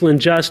faithful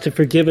and just to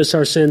forgive us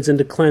our sins and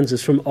to cleanse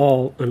us from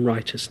all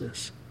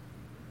unrighteousness.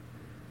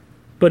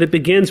 But it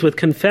begins with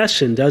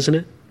confession, doesn't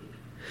it?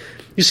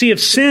 You see, if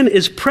sin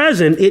is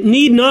present, it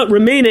need not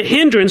remain a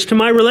hindrance to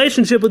my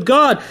relationship with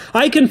God.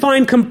 I can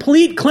find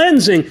complete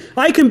cleansing.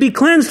 I can be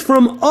cleansed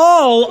from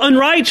all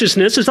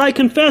unrighteousness as I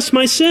confess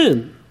my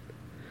sin.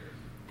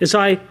 As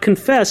I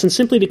confess, and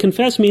simply to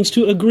confess means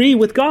to agree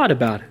with God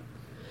about it.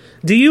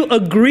 Do you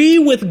agree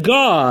with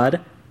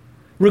God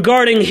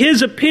regarding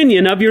his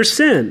opinion of your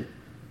sin?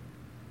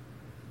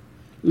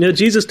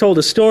 Jesus told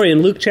a story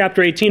in Luke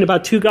chapter 18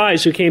 about two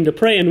guys who came to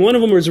pray, and one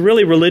of them was a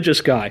really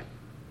religious guy.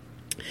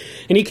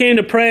 And he came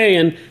to pray,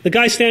 and the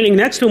guy standing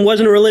next to him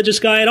wasn't a religious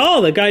guy at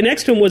all. The guy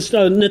next to him was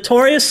a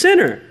notorious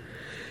sinner.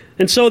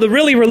 And so the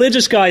really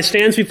religious guy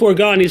stands before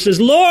God and he says,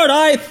 Lord,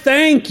 I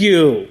thank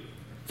you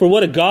for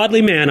what a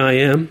godly man I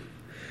am.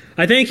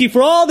 I thank you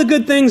for all the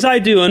good things I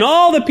do and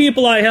all the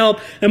people I help.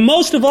 And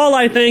most of all,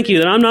 I thank you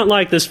that I'm not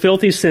like this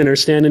filthy sinner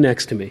standing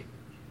next to me.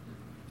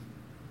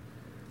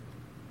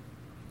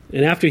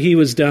 And after he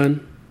was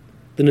done,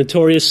 the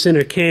notorious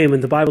sinner came,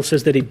 and the Bible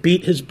says that he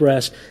beat his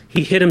breast.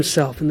 He hit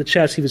himself in the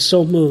chest. He was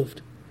so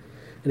moved.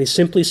 And he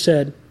simply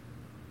said,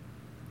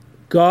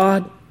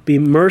 God, be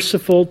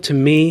merciful to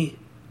me,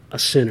 a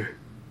sinner.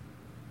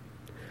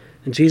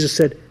 And Jesus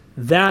said,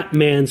 that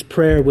man's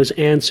prayer was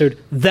answered.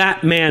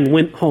 That man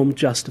went home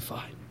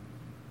justified.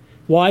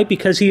 Why?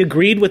 Because he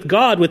agreed with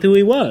God with who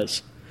he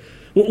was.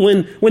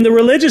 When the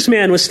religious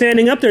man was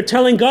standing up there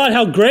telling God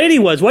how great he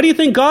was, what do you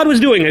think God was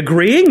doing?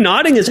 Agreeing?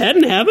 Nodding his head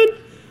in heaven?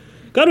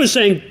 God was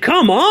saying,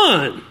 come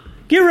on,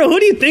 get real, who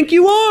do you think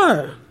you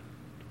are?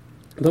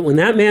 But when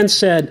that man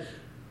said,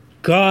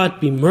 God,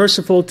 be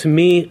merciful to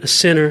me, a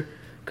sinner,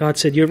 God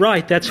said, you're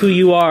right, that's who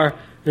you are,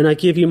 and I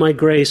give you my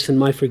grace and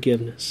my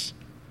forgiveness.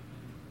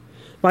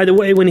 By the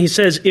way, when he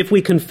says, if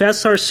we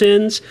confess our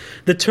sins,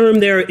 the term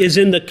there is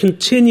in the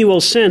continual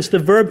sense, the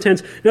verb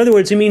tense. In other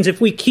words, it means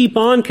if we keep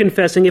on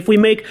confessing, if we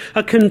make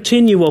a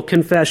continual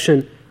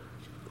confession.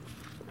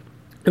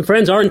 And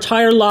friends, our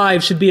entire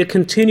lives should be a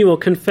continual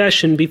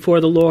confession before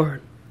the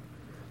Lord,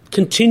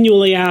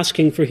 continually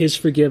asking for his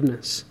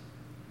forgiveness.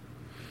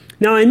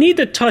 Now, I need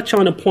to touch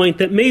on a point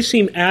that may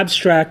seem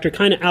abstract or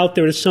kind of out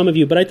there to some of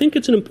you, but I think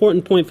it's an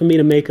important point for me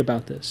to make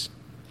about this.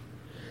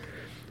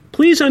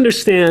 Please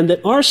understand that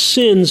our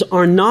sins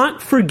are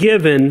not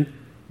forgiven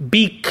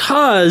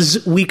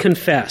because we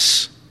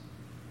confess.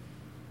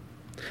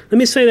 Let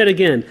me say that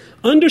again.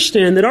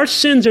 Understand that our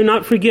sins are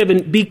not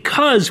forgiven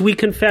because we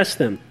confess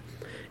them.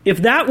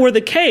 If that were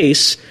the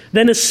case,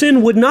 then a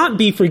sin would not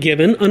be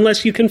forgiven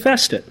unless you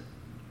confessed it.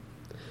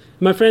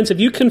 My friends, have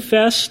you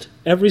confessed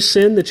every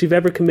sin that you've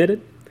ever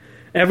committed?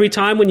 Every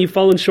time when you've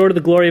fallen short of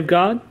the glory of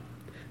God?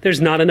 There's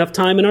not enough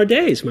time in our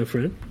days, my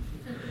friend.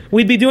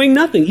 We'd be doing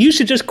nothing. You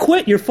should just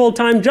quit your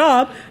full-time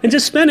job and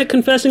just spend it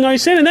confessing all your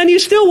sin, and then you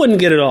still wouldn't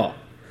get it all.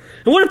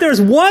 And what if there's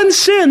one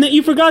sin that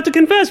you forgot to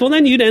confess? Well,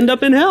 then you'd end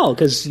up in hell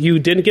because you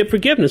didn't get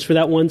forgiveness for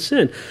that one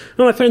sin.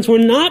 No, my friends, we're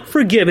not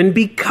forgiven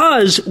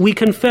because we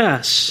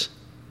confess.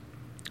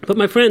 But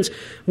my friends,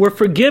 we're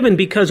forgiven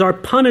because our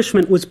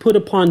punishment was put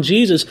upon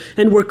Jesus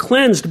and we're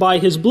cleansed by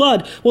his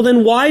blood. Well,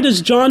 then why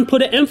does John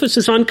put an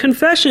emphasis on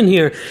confession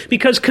here?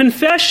 Because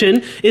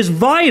confession is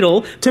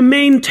vital to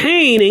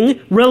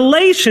maintaining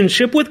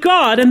relationship with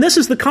God. And this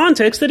is the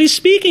context that he's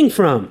speaking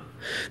from.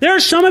 There are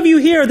some of you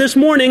here this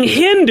morning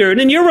hindered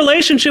in your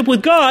relationship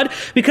with God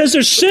because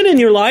there's sin in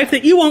your life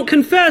that you won't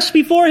confess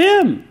before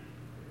him.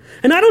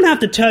 And I don't have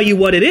to tell you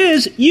what it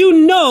is.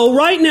 You know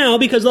right now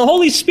because the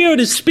Holy Spirit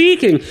is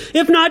speaking,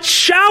 if not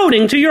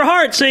shouting to your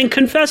heart, saying,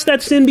 confess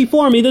that sin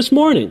before me this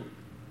morning.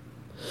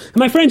 And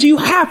my friends, you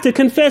have to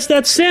confess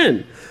that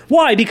sin.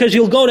 Why? Because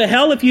you'll go to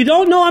hell if you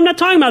don't? No, I'm not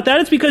talking about that.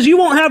 It's because you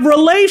won't have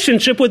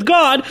relationship with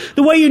God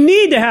the way you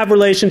need to have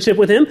relationship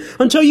with him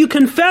until you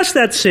confess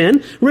that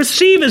sin,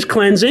 receive his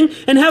cleansing,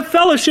 and have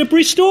fellowship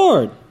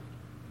restored.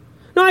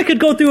 Now, I could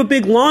go through a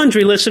big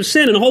laundry list of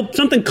sin and hope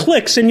something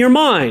clicks in your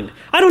mind.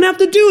 I don't have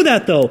to do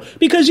that, though,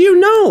 because you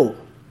know.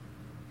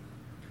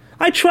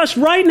 I trust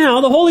right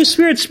now the Holy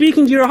Spirit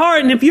speaking to your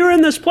heart, and if you're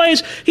in this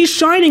place, he's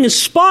shining his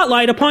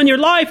spotlight upon your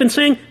life and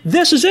saying,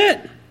 this is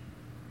it.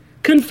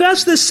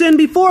 Confess this sin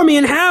before me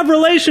and have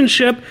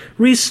relationship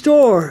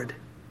restored.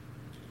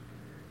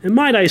 And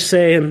might I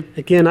say, and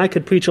again, I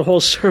could preach a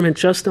whole sermon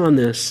just on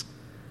this.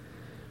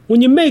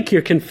 When you make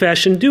your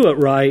confession, do it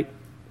right.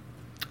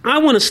 I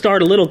want to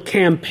start a little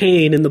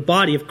campaign in the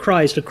body of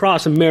Christ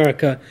across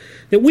America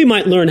that we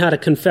might learn how to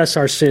confess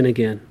our sin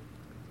again.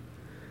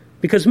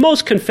 Because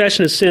most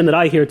confession of sin that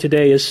I hear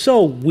today is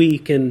so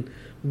weak and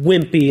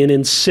wimpy and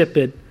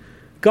insipid.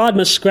 God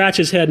must scratch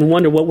his head and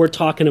wonder what we're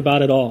talking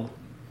about at all.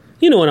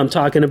 You know what I'm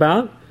talking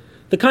about.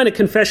 The kind of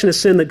confession of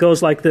sin that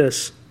goes like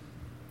this.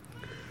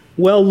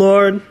 Well,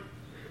 Lord,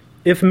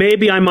 if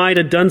maybe I might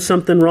have done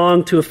something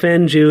wrong to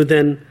offend you,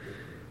 then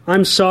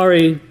I'm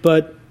sorry,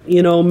 but,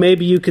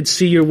 maybe you could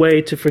see your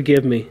way to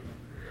forgive me.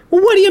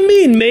 Well, what do you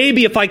mean,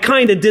 maybe, if I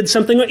kind of did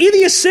something wrong? Either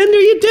you sinned or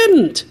you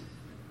didn't.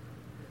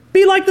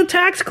 Be like the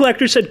tax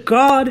collector said,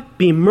 God,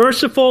 be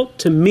merciful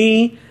to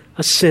me,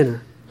 a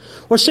sinner.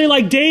 Or say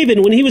like David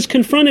when he was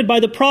confronted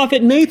by the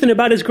prophet Nathan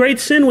about his great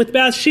sin with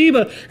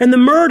Bathsheba and the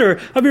murder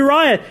of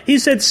Uriah. He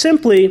said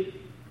simply,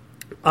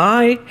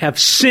 I have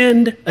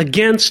sinned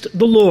against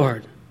the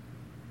Lord.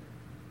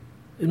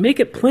 And make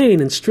it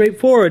plain and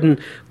straightforward and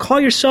call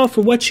yourself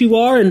for what you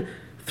are and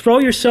throw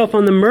yourself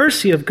on the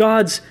mercy of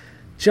God's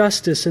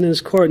justice in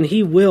his court and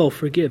he will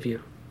forgive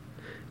you.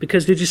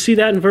 Because did you see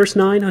that in verse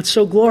 9? Oh, it's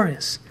so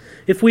glorious.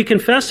 If we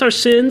confess our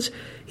sins,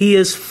 he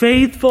is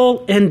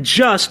faithful and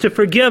just to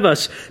forgive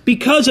us.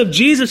 Because of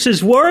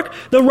Jesus' work,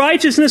 the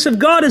righteousness of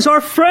God is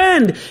our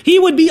friend. He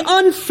would be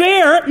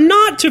unfair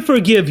not to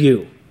forgive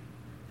you.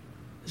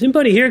 Is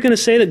anybody here going to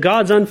say that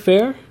God's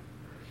unfair?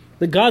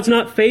 That God's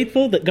not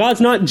faithful? That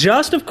God's not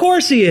just? Of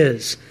course he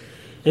is.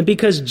 And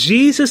because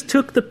Jesus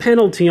took the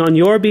penalty on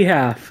your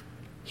behalf,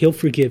 he'll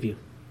forgive you.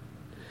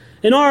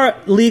 In our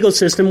legal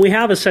system, we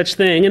have a such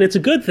thing, and it's a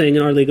good thing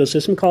in our legal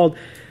system, called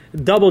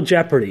double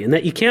jeopardy, and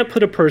that you can't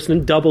put a person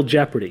in double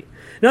jeopardy.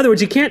 In other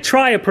words, you can't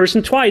try a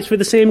person twice for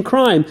the same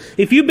crime.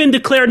 If you've been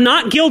declared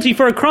not guilty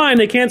for a crime,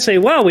 they can't say,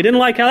 well, we didn't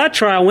like how that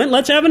trial went,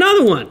 let's have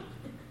another one.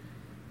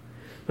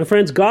 My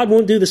friends, God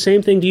won't do the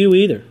same thing to you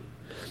either.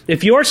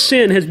 If your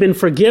sin has been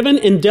forgiven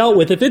and dealt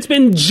with, if it's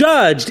been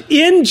judged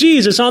in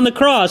Jesus on the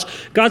cross,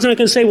 God's not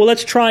going to say, well,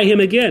 let's try him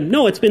again.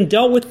 No, it's been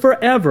dealt with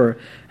forever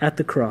at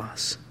the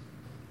cross.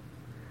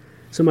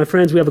 So, my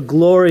friends, we have a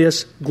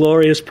glorious,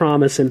 glorious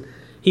promise. And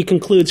he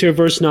concludes here,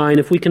 verse 9,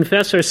 if we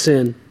confess our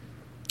sin,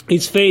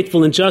 he's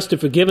faithful and just to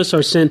forgive us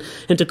our sin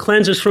and to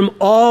cleanse us from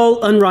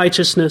all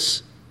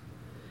unrighteousness.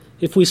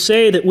 If we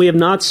say that we have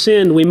not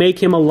sinned, we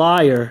make him a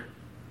liar,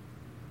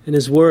 and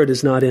his word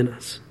is not in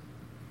us.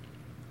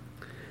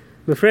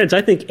 My friends,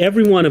 I think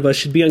every one of us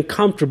should be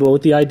uncomfortable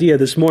with the idea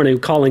this morning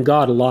of calling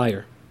God a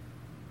liar.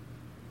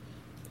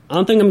 I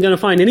don't think I'm going to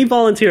find any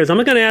volunteers. I'm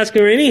not going to ask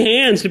for any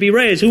hands to be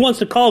raised. Who wants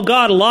to call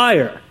God a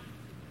liar?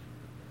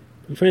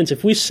 And friends,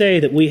 if we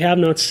say that we have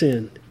not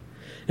sinned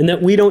and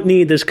that we don't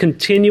need this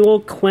continual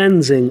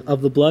cleansing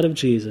of the blood of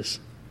Jesus,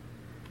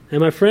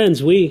 and my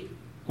friends, we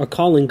are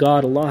calling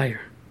God a liar.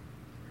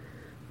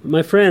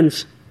 My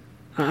friends,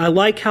 I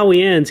like how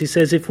he ends. He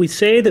says, if we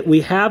say that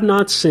we have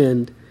not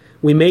sinned,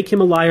 we make him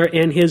a liar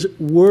and his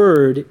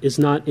word is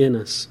not in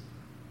us.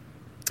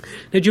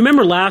 Now, do you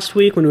remember last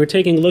week when we were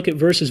taking a look at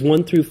verses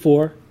 1 through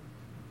 4?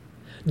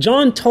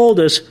 John told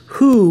us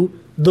who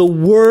the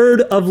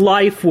Word of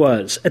life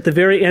was at the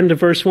very end of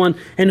verse 1.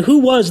 And who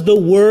was the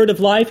Word of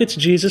life? It's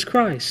Jesus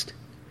Christ.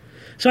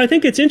 So I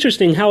think it's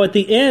interesting how at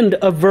the end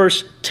of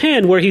verse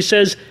 10, where he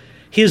says,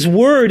 His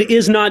Word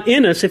is not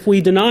in us if we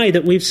deny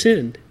that we've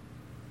sinned.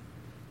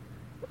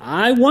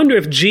 I wonder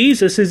if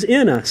Jesus is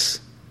in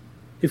us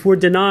if we're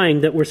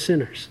denying that we're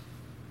sinners.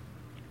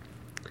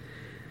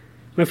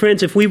 My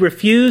friends, if we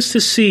refuse to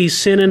see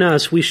sin in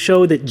us, we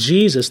show that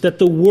Jesus, that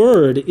the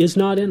Word is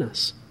not in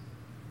us.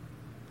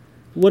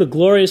 What a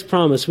glorious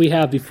promise we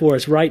have before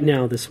us right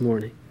now this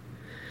morning.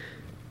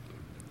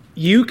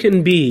 You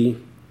can be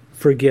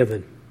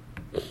forgiven.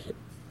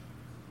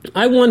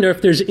 I wonder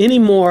if there's any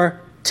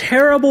more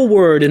terrible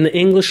word in the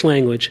English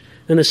language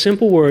than the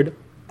simple word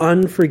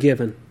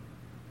unforgiven.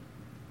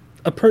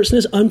 A person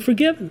is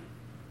unforgiven.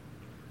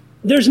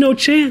 There's no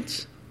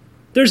chance.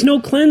 There's no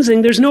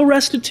cleansing. There's no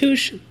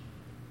restitution.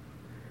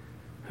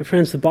 My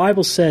friends, the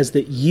Bible says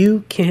that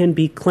you can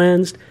be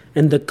cleansed,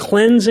 and the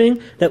cleansing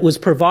that was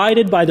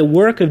provided by the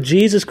work of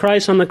Jesus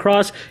Christ on the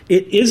cross,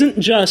 it isn't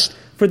just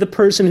for the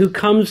person who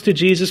comes to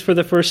Jesus for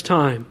the first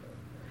time.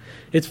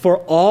 It's for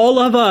all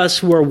of us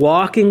who are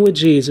walking with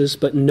Jesus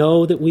but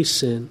know that we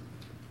sin.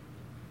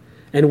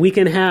 And we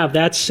can have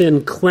that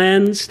sin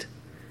cleansed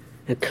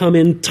and come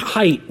in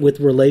tight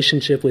with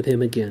relationship with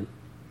Him again.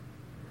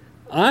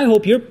 I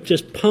hope you're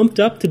just pumped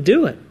up to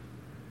do it.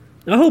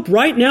 I hope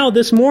right now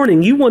this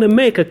morning you want to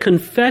make a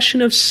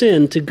confession of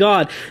sin to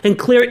God and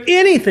clear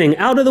anything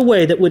out of the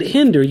way that would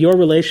hinder your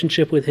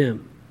relationship with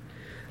Him.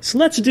 So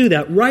let's do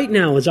that right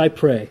now as I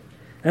pray.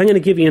 I'm going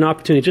to give you an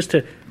opportunity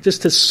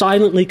just to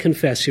silently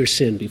confess your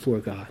sin before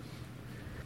God.